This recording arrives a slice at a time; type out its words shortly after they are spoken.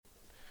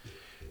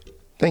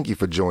Thank you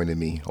for joining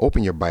me.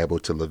 Open your Bible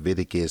to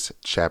Leviticus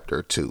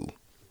chapter 2.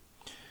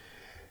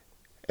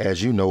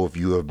 As you know, if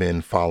you have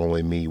been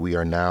following me, we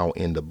are now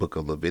in the book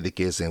of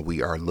Leviticus and we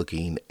are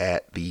looking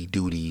at the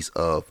duties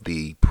of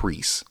the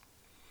priests.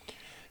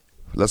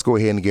 Let's go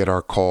ahead and get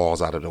our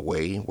calls out of the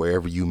way.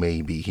 Wherever you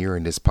may be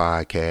hearing this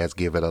podcast,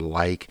 give it a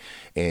like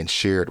and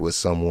share it with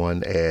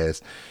someone as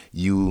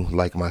you,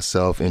 like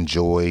myself,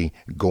 enjoy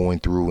going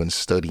through and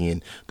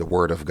studying the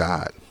Word of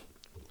God.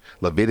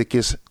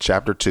 Leviticus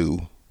chapter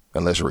 2,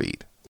 and let's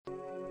read.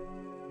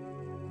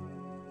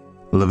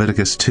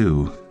 Leviticus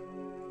 2.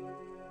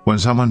 When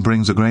someone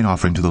brings a grain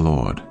offering to the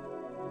Lord,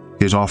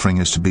 his offering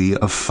is to be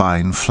of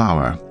fine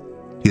flour.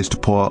 He is to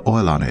pour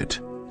oil on it,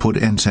 put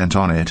incense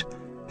on it,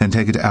 and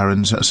take it to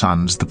Aaron's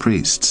sons, the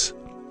priests.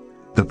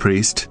 The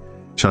priest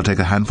shall take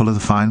a handful of the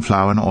fine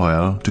flour and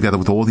oil, together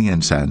with all the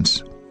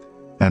incense,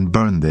 and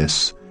burn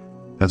this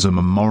as a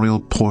memorial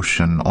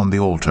portion on the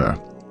altar,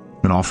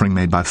 an offering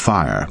made by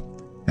fire,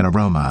 an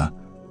aroma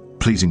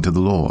pleasing to the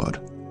Lord.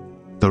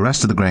 The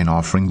rest of the grain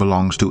offering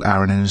belongs to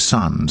Aaron and his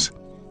sons.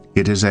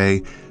 It is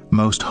a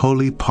most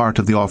holy part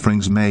of the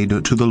offerings made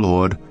to the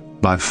Lord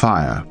by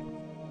fire.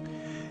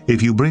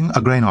 If you bring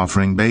a grain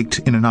offering baked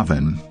in an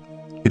oven,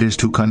 it is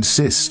to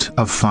consist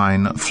of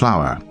fine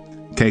flour,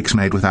 cakes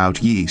made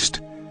without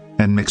yeast,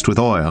 and mixed with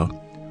oil,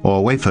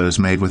 or wafers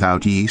made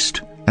without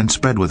yeast, and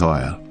spread with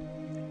oil.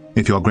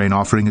 If your grain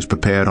offering is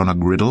prepared on a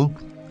griddle,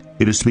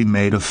 it is to be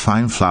made of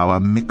fine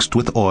flour mixed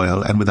with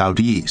oil and without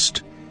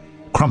yeast.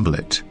 Crumble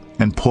it,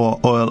 and pour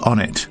oil on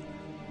it.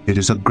 It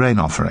is a grain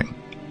offering.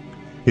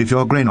 If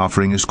your grain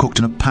offering is cooked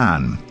in a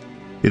pan,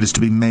 it is to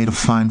be made of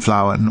fine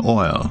flour and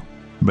oil.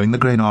 Bring the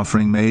grain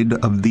offering made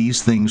of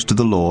these things to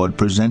the Lord,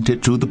 present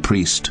it to the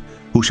priest,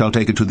 who shall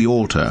take it to the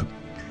altar.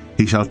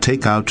 He shall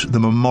take out the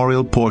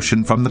memorial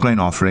portion from the grain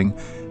offering,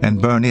 and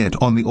burn it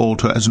on the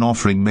altar as an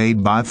offering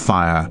made by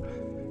fire,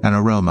 an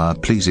aroma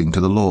pleasing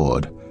to the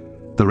Lord.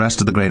 The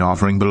rest of the grain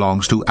offering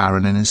belongs to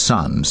Aaron and his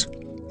sons.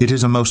 It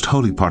is a most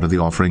holy part of the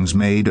offerings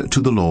made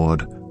to the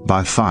Lord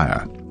by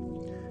fire.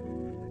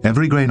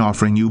 Every grain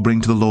offering you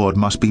bring to the Lord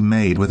must be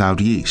made without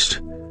yeast.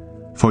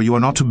 For you are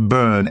not to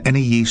burn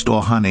any yeast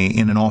or honey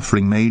in an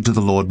offering made to the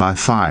Lord by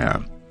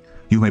fire.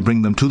 You may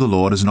bring them to the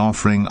Lord as an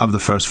offering of the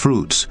first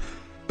fruits,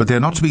 but they are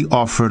not to be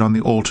offered on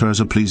the altar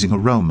as a pleasing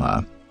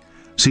aroma.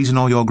 Season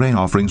all your grain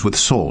offerings with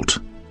salt.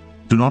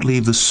 Do not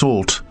leave the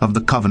salt of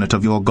the covenant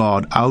of your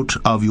God out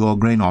of your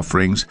grain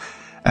offerings.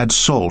 Add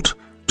salt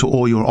to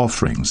all your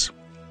offerings.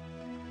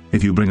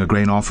 If you bring a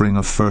grain offering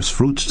of first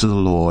fruits to the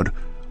Lord,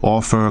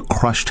 offer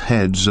crushed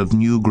heads of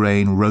new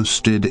grain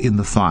roasted in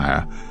the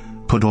fire.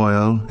 Put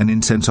oil and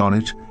incense on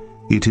it.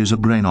 It is a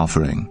grain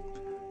offering.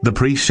 The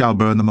priest shall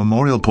burn the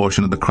memorial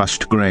portion of the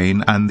crushed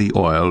grain and the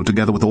oil,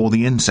 together with all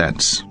the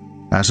incense,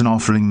 as an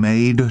offering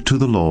made to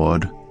the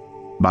Lord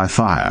by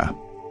fire.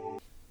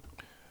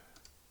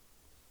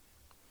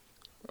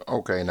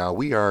 Okay, now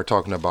we are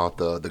talking about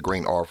the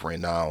grain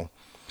offering. Now,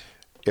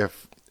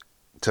 if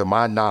to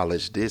my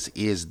knowledge, this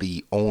is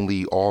the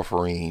only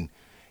offering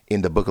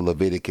in the book of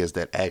Leviticus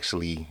that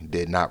actually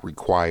did not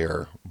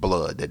require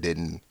blood,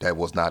 that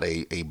was not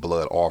a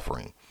blood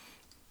offering.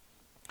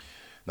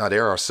 Now,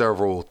 there are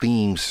several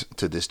themes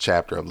to this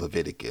chapter of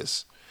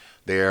Leviticus.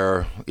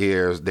 There's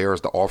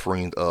the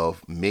offering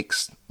of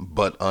mixed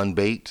but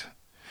unbaked.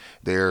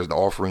 There's the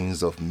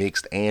offerings of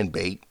mixed and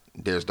baked.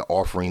 There's the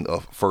offering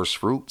of first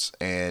fruits,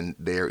 and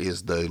there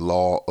is the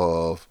law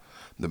of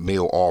the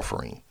meal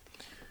offering.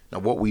 Now,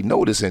 what we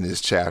notice in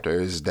this chapter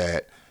is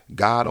that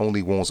God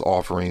only wants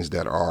offerings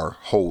that are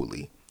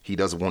holy. He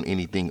doesn't want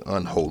anything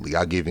unholy.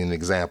 I'll give you an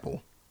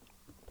example.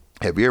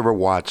 Have you ever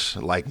watched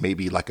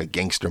maybe a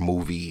gangster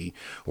movie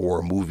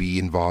or a movie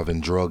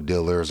involving drug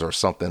dealers or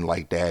something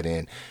like that?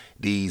 And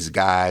these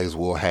guys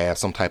will have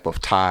some type of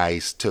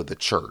ties to the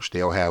church.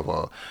 They'll have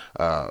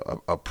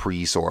a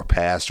priest or a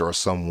pastor or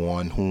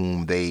someone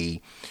whom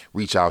they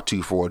reach out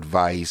to for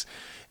advice,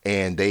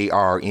 and they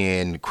are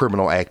in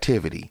criminal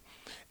activity,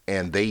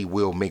 and they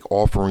will make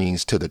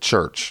offerings to the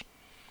church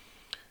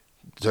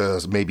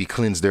to maybe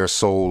cleanse their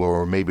soul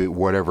or maybe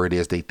whatever it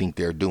is they think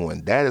they're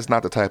doing. That is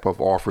not the type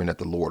of offering that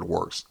the Lord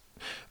wants.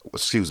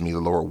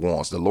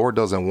 The Lord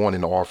doesn't want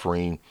an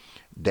offering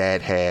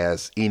that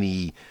has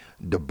any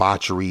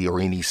debauchery or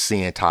any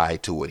sin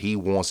tied to it. He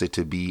wants it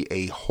to be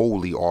a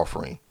holy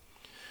offering.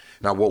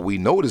 Now, what we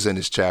notice in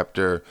this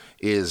chapter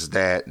is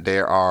that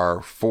there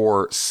are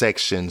 4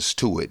 sections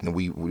to it.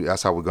 And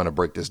that's how we're going to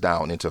break this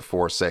down into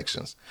 4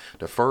 sections.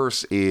 The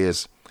first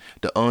is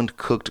the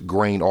uncooked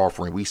grain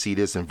offering. We see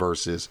this in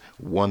verses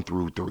 1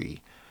 through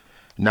 3.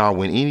 Now,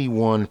 when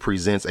anyone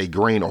presents a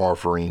grain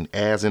offering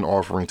as an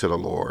offering to the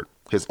Lord,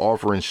 his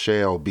offering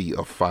shall be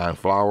of fine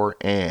flour,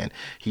 and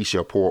he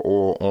shall pour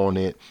oil on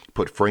it,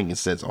 put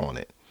frankincense on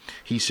it.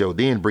 He shall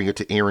then bring it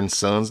to Aaron's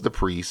sons, the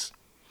priests,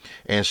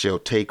 and shall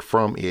take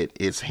from it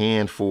its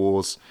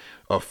handfuls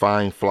of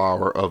fine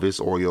flour of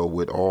its oil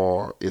with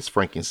all its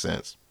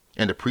frankincense.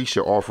 And the priest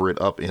shall offer it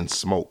up in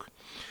smoke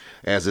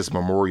as its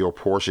memorial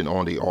portion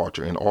on the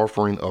altar, an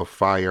offering of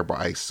fire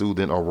by a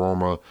soothing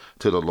aroma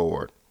to the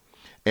Lord.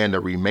 And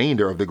the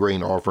remainder of the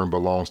grain offering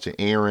belongs to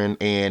Aaron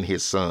and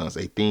his sons,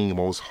 a thing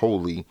most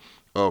holy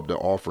of the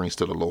offerings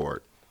to the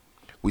Lord.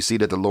 We see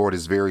that the Lord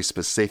is very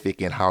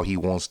specific in how he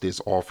wants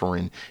this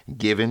offering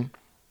given.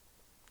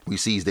 We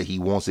see that he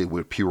wants it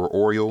with pure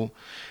oil,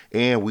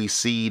 and we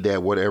see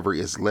that whatever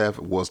is left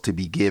was to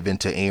be given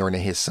to Aaron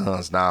and his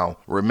sons. Now,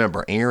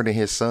 remember, Aaron and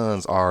his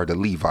sons are the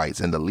Levites,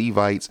 and the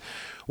Levites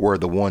were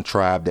the one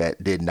tribe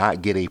that did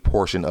not get a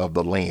portion of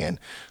the land.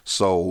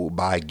 So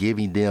by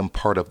giving them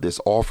part of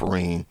this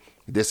offering,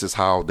 this is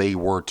how they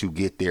were to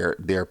get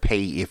their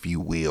pay, if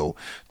you will,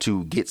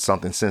 to get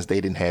something since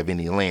they didn't have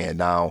any land.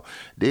 Now,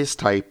 this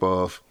type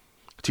of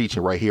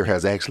teaching right here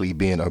has actually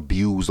been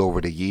abused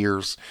over the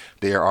years.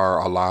 There are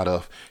a lot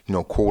of,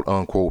 quote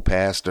unquote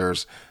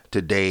pastors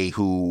today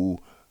who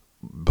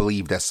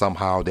believe that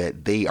somehow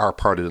that they are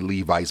part of the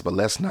Levites, but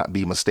let's not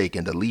be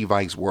mistaken. The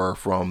Levites were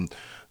from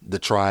the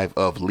tribe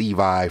of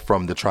Levi,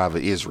 from the tribe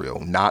of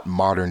Israel, not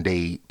modern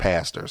day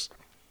pastors.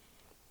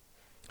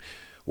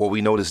 What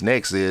we notice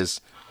next is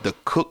the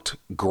cooked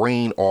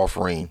grain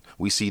offering.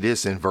 We see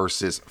this in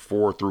verses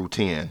 4 through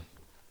 10.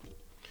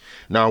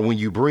 Now, when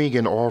you bring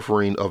an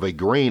offering of a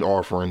grain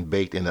offering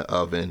baked in the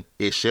oven,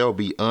 it shall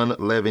be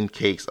unleavened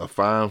cakes of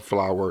fine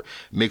flour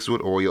mixed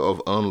with oil,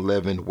 of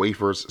unleavened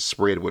wafers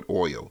spread with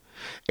oil.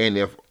 And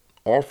if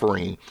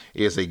offering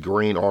is a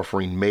grain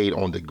offering made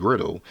on the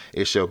griddle,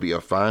 it shall be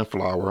of fine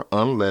flour,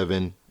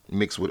 unleavened,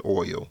 mixed with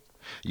oil.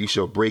 You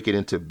shall break it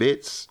into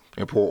bits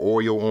and pour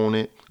oil on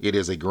it. It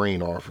is a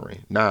grain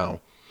offering. Now,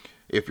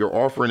 if your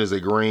offering is a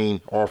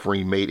grain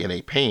offering made in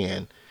a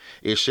pan,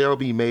 it shall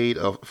be made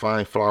of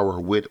fine flour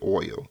with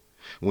oil.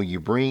 When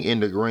you bring in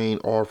the grain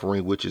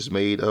offering which is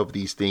made of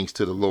these things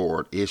to the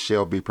Lord, it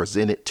shall be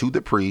presented to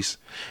the priest,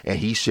 and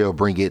he shall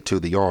bring it to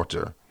the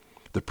altar.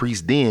 The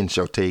priest then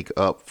shall take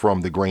up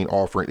from the grain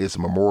offering its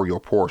memorial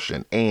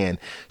portion, and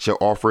shall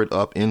offer it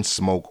up in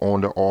smoke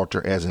on the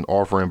altar as an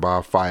offering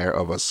by fire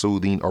of a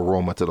soothing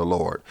aroma to the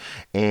Lord.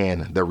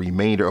 And the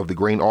remainder of the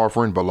grain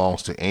offering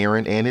belongs to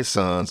Aaron and his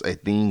sons, a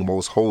thing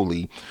most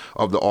holy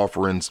of the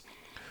offerings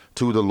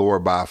to the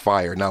Lord by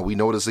fire. Now we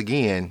notice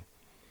again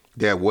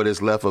that what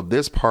is left of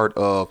this part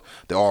of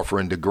the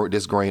offering,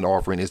 this grain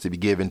offering, is to be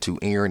given to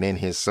Aaron and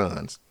his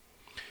sons.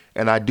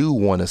 And I do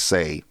want to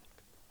say,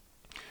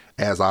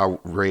 as I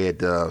read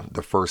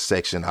the first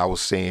section, I was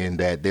saying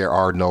that there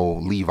are no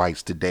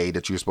Levites today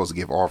that you're supposed to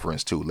give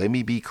offerings to. Let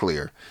me be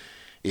clear.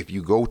 If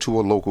you go to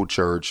a local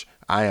church,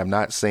 I am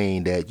not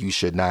saying that you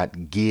should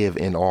not give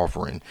an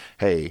offering.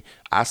 Hey,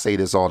 I say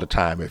this all the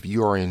time. If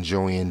you are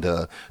enjoying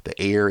the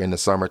air in the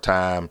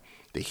summertime,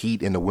 the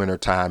heat in the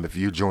wintertime, if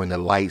you're enjoying the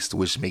lights,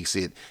 which makes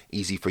it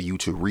easy for you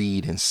to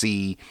read and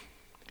see,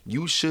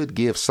 you should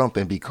give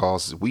something,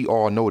 because we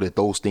all know that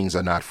those things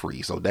are not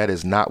free. So that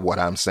is not what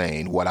I'm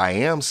saying. What I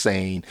am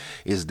saying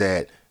is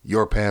that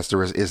your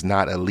pastor is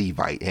not a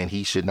Levite, and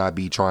he should not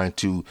be trying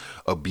to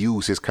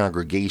abuse his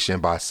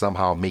congregation by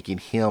somehow making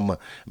him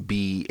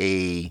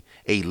be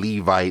a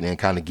Levite and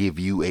kind of give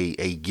you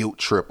a guilt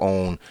trip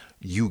on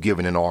you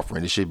giving an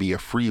offering. It should be a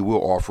free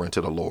will offering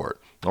to the Lord.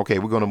 Okay,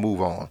 we're going to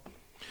move on.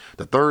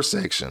 The third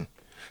section,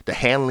 the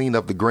handling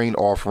of the grain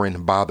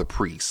offering by the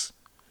priests.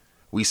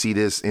 We see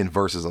this in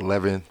verses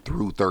 11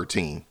 through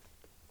 13.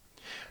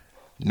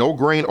 No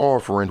grain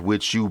offering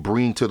which you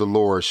bring to the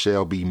Lord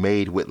shall be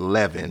made with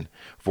leaven,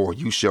 for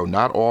you shall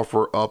not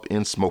offer up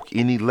in smoke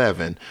any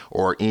leaven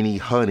or any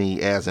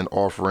honey as an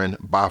offering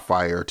by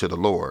fire to the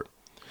Lord.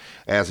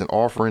 As an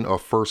offering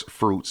of first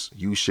fruits,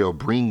 you shall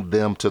bring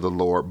them to the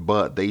Lord,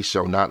 but they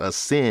shall not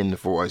ascend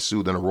for a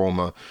soothing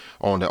aroma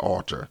on the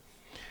altar.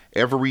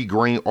 Every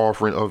grain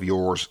offering of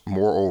yours,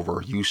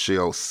 moreover, you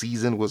shall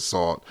season with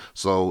salt,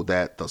 so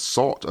that the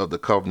salt of the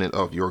covenant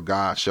of your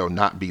God shall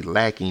not be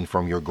lacking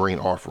from your grain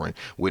offering.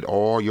 With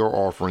all your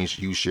offerings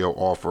you shall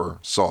offer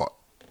salt.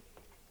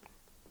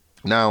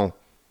 Now,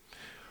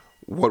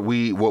 what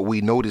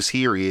we notice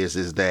here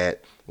is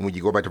that when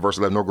you go back to verse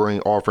 11, no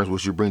grain offerings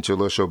which you bring to the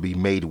Lord shall be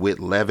made with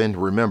leaven.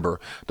 Remember,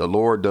 the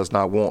Lord does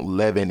not want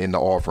leaven in the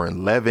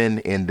offering. Leaven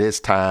in this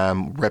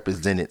time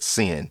represented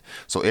sin.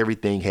 So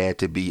everything had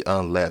to be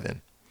unleavened.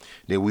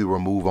 Then we will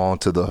move on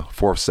to the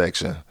fourth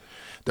section,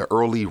 the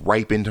early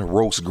ripened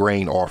roast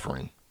grain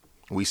offering.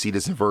 We see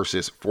this in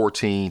verses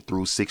 14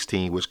 through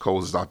 16, which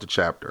closes out the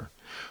chapter.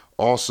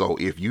 Also,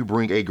 if you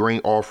bring a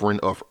grain offering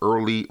of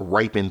early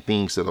ripened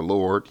things to the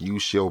Lord, you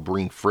shall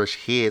bring fresh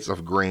heads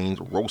of grain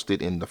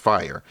roasted in the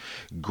fire,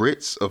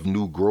 grits of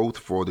new growth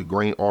for the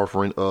grain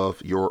offering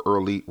of your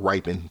early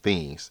ripened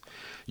things.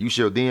 You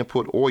shall then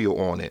put oil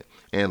on it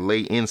and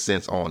lay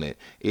incense on it.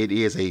 It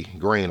is a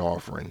grain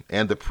offering.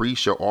 And the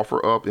priest shall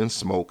offer up in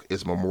smoke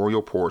its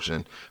memorial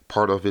portion,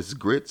 part of its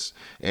grits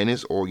and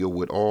its oil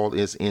with all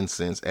its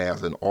incense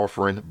as an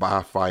offering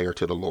by fire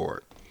to the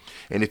Lord.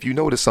 And if you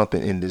notice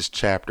something in this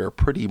chapter,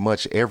 pretty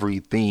much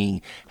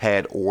everything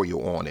had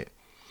oil on it.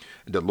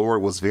 The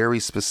Lord was very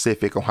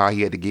specific on how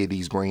he had to give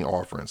these grain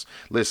offerings.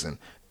 Listen,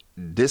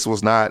 this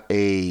was not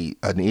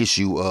an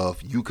issue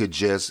of you could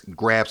just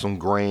grab some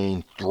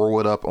grain, throw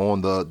it up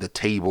on the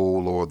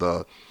table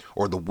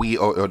or the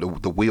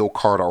wheel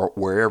cart, or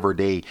wherever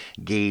they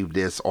gave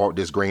this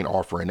grain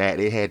offering at.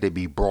 It had to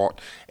be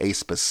brought a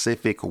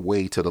specific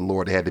way to the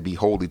Lord. It had to be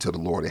holy to the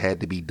Lord. It had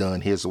to be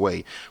done his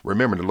way.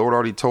 Remember, the Lord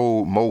already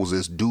told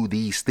Moses, do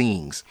these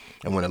things.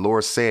 And when the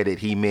Lord said it,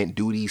 he meant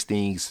do these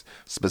things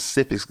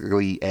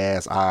specifically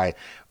as I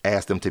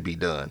asked them to be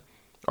done.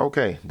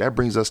 Okay, that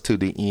brings us to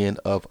the end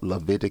of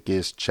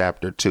Leviticus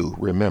chapter 2.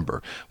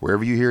 Remember,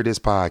 wherever you hear this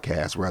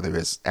podcast, whether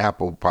it's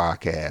Apple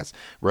Podcasts,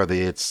 whether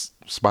it's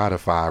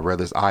Spotify,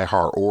 whether it's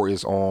iHeart, or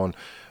it's on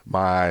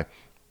my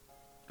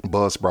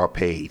Buzzsprout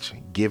page,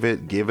 give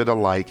it a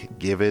like,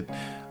 give it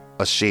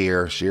a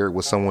share it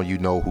with someone you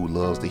know who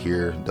loves to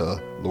hear the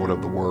Lord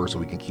of the Word, so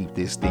we can keep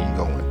this thing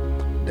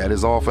going. That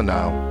is all for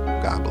now.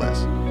 God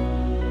bless.